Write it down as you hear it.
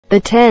The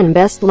 10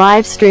 Best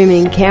Live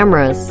Streaming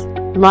Cameras.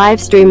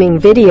 Live streaming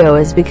video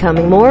is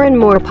becoming more and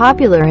more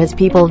popular as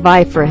people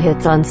vie for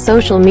hits on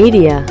social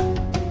media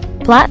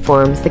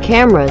platforms. The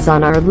cameras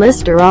on our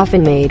list are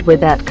often made with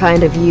that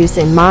kind of use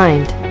in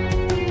mind.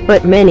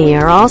 But many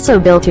are also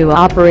built to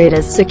operate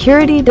as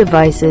security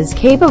devices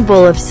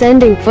capable of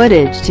sending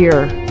footage to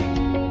your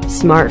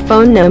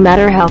smartphone no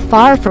matter how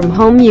far from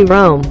home you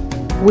roam.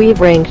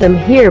 We've ranked them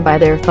here by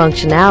their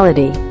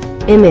functionality,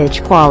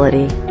 image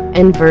quality,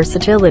 and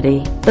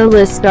versatility. The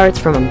list starts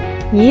from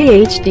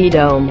Yi HD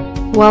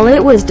Dome. While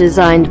it was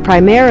designed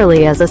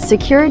primarily as a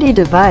security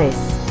device,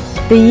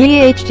 the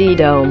Yi HD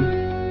Dome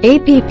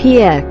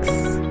APPX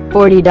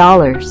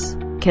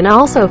 $40 can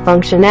also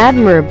function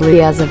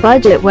admirably as a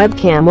budget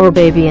webcam or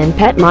baby and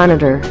pet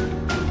monitor.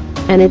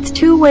 And its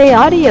two-way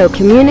audio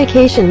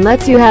communication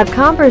lets you have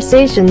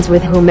conversations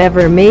with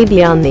whomever may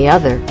be on the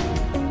other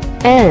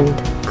end.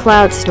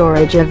 Cloud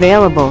storage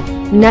available.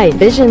 Night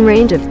vision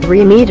range of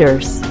 3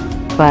 meters.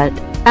 But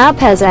app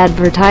has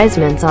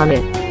advertisements on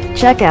it.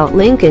 Check out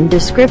link in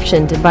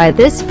description to buy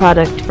this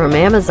product from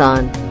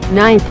Amazon.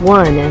 Ninth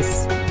one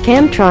is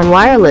Camtron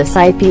Wireless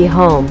IP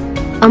Home.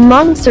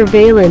 Among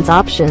surveillance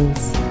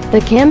options, the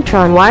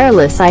Camtron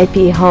Wireless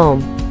IP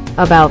Home,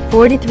 about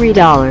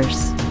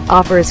 $43,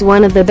 offers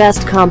one of the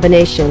best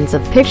combinations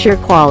of picture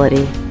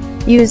quality,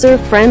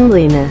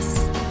 user-friendliness,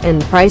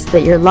 and price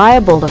that you're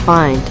liable to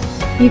find.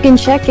 You can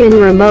check in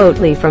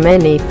remotely from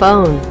any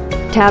phone,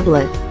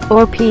 tablet,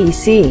 or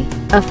PC.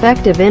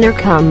 Effective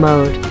intercom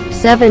mode,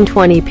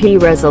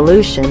 720p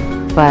resolution,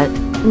 but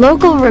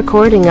local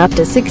recording up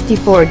to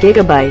 64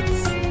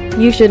 gigabytes.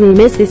 You shouldn't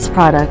miss this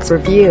product's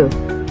review.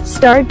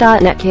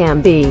 Start.net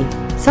can be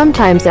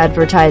sometimes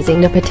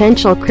advertising to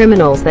potential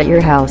criminals that your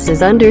house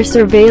is under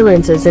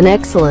surveillance is an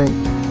excellent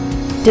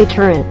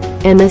deterrent,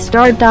 and the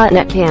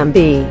Start.net can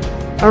be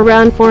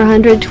around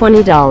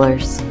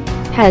 $420.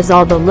 Has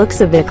all the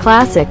looks of a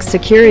classic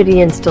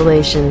security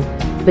installation.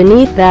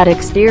 Beneath that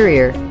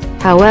exterior,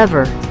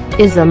 however,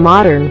 is a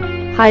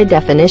modern,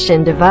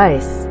 high-definition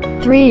device.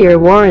 3-year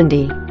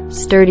warranty,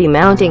 sturdy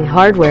mounting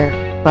hardware,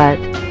 but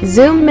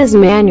zoom is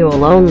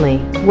manual only.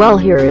 Well,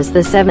 here is the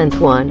 7th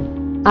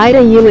one.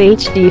 AIDA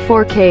UHD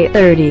 4K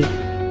 30.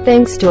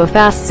 Thanks to a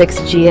fast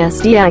 6G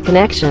SDI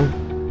connection,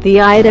 the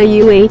AIDA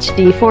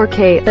UHD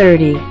 4K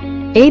 30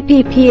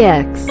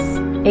 APPX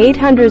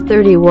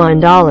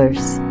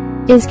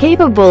 $831 is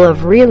capable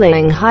of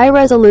relaying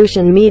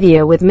high-resolution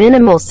media with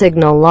minimal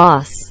signal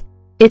loss.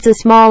 It's a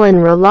small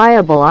and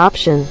reliable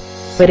option,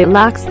 but it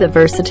lacks the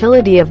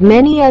versatility of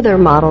many other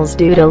models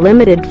due to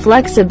limited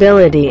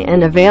flexibility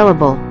and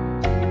available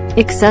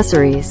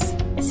accessories.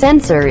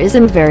 Sensor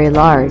isn't very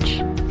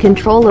large,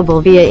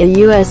 controllable via a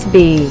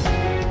USB,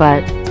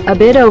 but a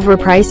bit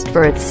overpriced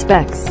for its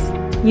specs.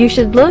 You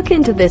should look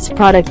into this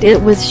product.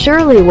 It was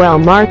surely well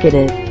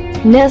marketed.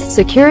 Nest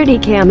Security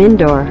Cam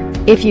Indoor.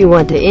 If you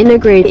want to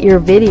integrate your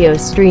video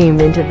stream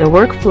into the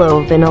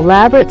workflow of an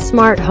elaborate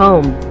smart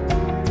home,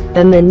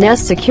 then the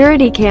Nest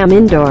Security Cam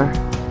Indoor,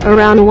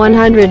 around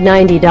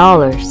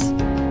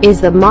 $190,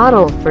 is the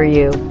model for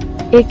you.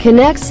 It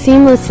connects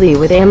seamlessly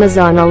with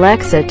Amazon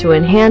Alexa to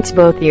enhance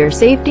both your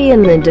safety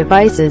and the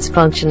device's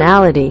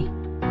functionality.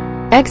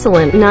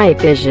 Excellent night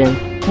vision,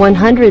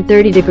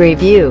 130-degree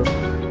view,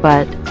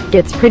 but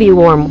gets pretty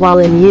warm while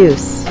in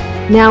use.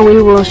 Now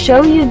we will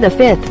show you the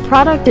 5th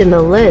product in the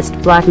list,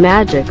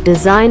 Blackmagic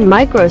Design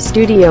Micro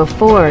Studio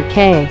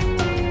 4K.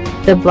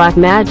 The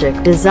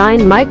Blackmagic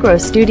Design Micro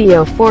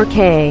Studio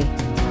 4K,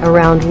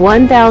 around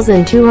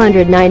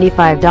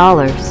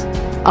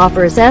 $1,295,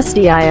 offers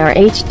SDI or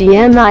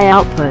HDMI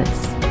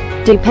outputs.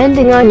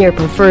 Depending on your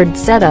preferred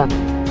setup,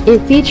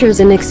 it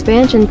features an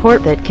expansion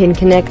port that can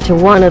connect to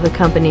one of the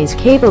company's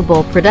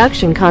capable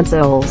production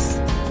consoles.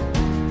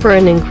 For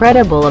an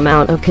incredible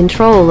amount of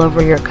control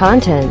over your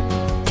content,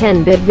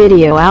 10-bit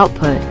video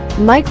output,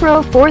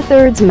 micro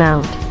 4/3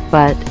 mount,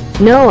 but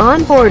no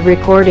onboard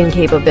recording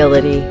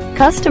capability.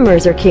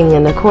 Customers are king,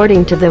 and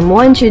according to them,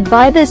 one should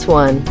buy this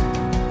one.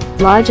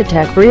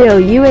 Logitech Brio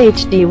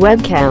UHD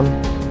Webcam.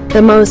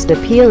 The most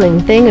appealing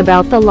thing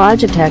about the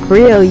Logitech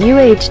Brio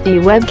UHD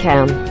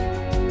webcam,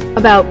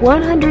 about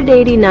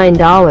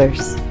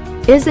 $189,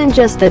 isn't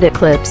just that it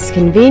clips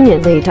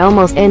conveniently to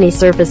almost any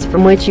surface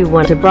from which you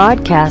want to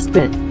broadcast,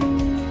 but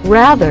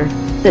rather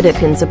that it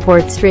can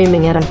support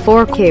streaming at a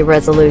 4K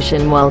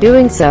resolution while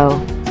doing so.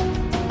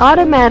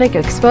 Automatic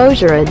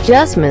exposure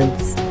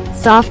adjustments.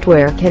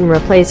 Software can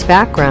replace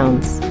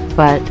backgrounds,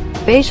 but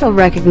facial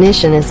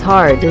recognition is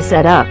hard to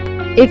set up.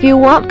 If you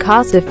want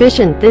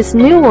cost-efficient, this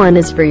new one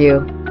is for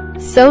you.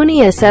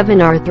 Sony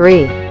A7R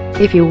III.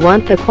 If you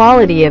want the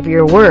quality of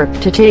your work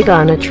to take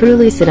on a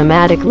truly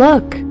cinematic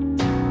look,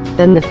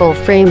 then the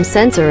full-frame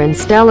sensor and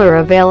stellar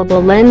available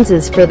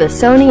lenses for the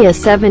Sony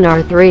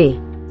A7R III,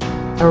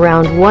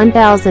 around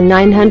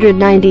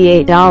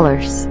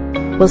 $1,998,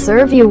 will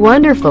serve you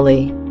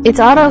wonderfully. Its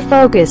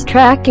autofocus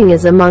tracking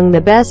is among the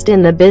best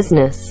in the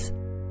business.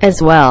 As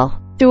well,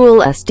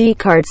 dual SD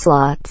card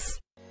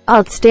slots,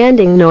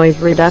 outstanding noise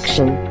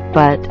reduction,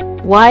 but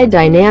Wide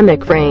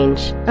dynamic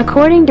range.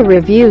 According to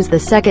reviews, the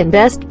second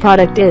best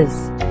product is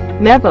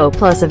Mevo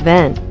Plus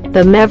Event.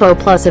 The Mevo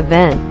Plus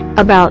Event,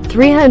 about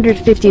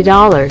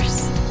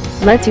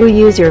 $350, lets you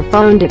use your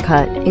phone to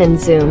cut and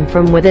zoom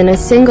from within a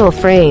single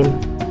frame,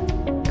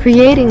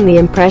 creating the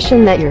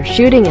impression that you're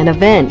shooting an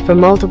event from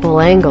multiple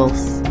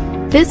angles.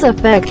 This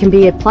effect can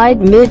be applied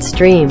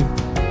mid-stream,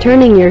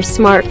 turning your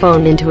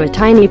smartphone into a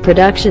tiny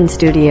production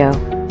studio.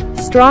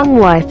 Strong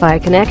Wi-Fi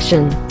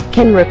connection.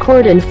 Can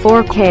record in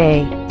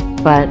 4K.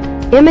 But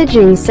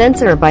imaging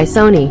sensor by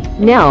Sony.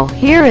 Now,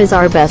 here is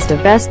our best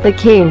of best, the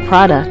king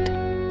product.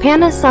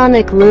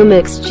 Panasonic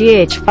Lumix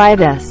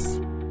GH5S.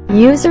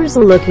 Users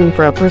looking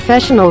for a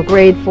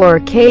professional-grade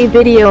 4K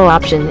video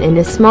option in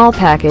a small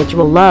package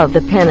will love the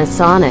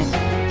Panasonic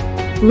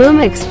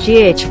Lumix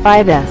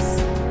GH5S.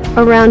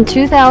 Around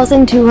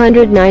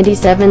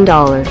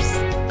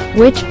 $2,297,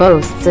 which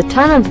boasts a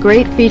ton of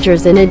great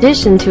features in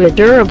addition to a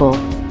durable,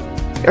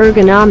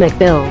 ergonomic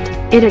build.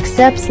 It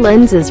accepts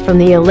lenses from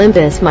the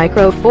Olympus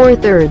Micro Four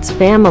Thirds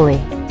family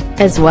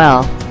as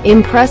well.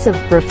 Impressive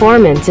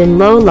performance in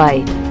low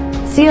light.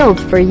 Sealed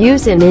for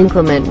use in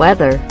inclement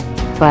weather.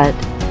 But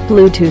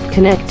Bluetooth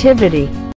connectivity.